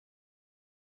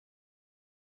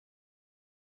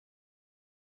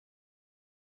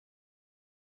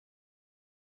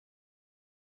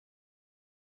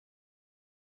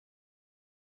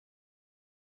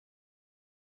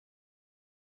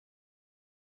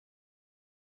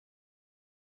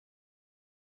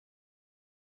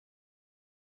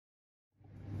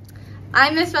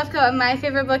I'm Miss Buffco, and my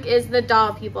favorite book is The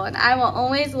Doll People, and I will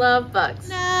always love books.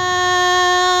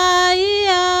 I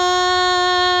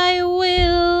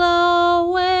will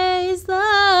always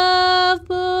love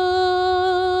books.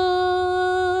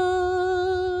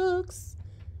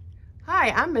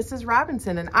 Hi, I'm Mrs.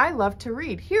 Robinson, and I love to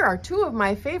read. Here are two of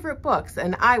my favorite books,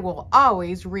 and I will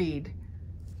always read.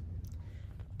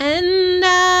 And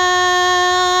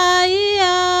I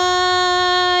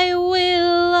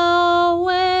will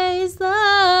always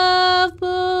love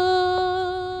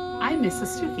books. I'm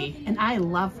Mrs. Stuckey, and I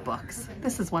love books.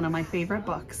 This is one of my favorite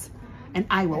books, and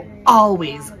I will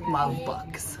always love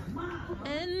books.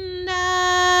 And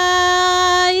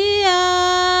I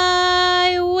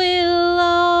will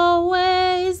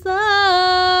always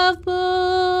love books.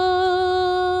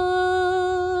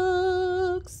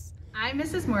 I'm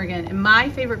Mrs. Morgan, and my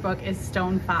favorite book is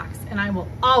Stone Fox, and I will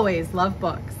always love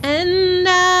books. And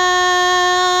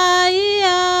I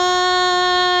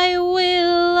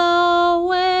will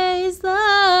always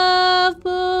love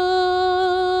books.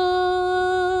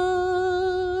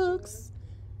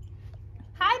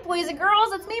 Hi, boys and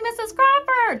girls. It's me, Mrs.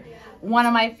 Crawford. One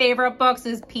of my favorite books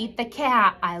is Pete the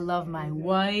Cat. I love my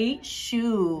white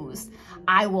shoes.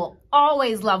 I will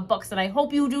always love books, and I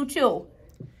hope you do too.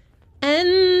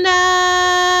 And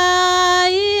I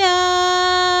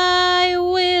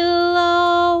will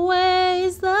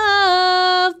always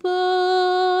love books.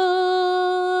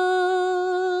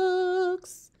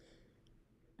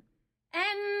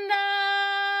 And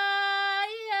I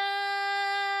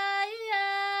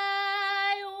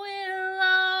will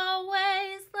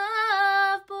always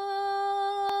love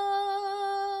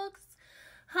books.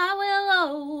 I will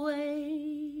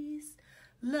always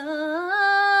love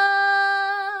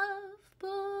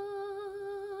books.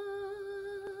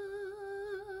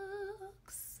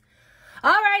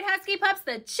 All right, Husky Pups,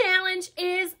 the challenge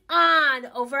is on.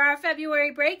 Over our February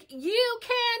break, you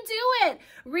can do it.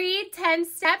 Read 10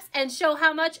 steps and show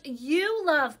how much you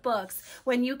love books.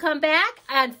 When you come back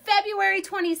on February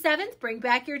 27th, bring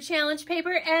back your challenge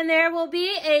paper and there will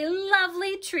be a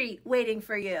lovely treat waiting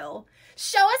for you.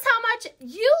 Show us how much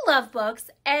you love books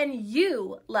and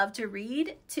you love to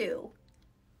read too.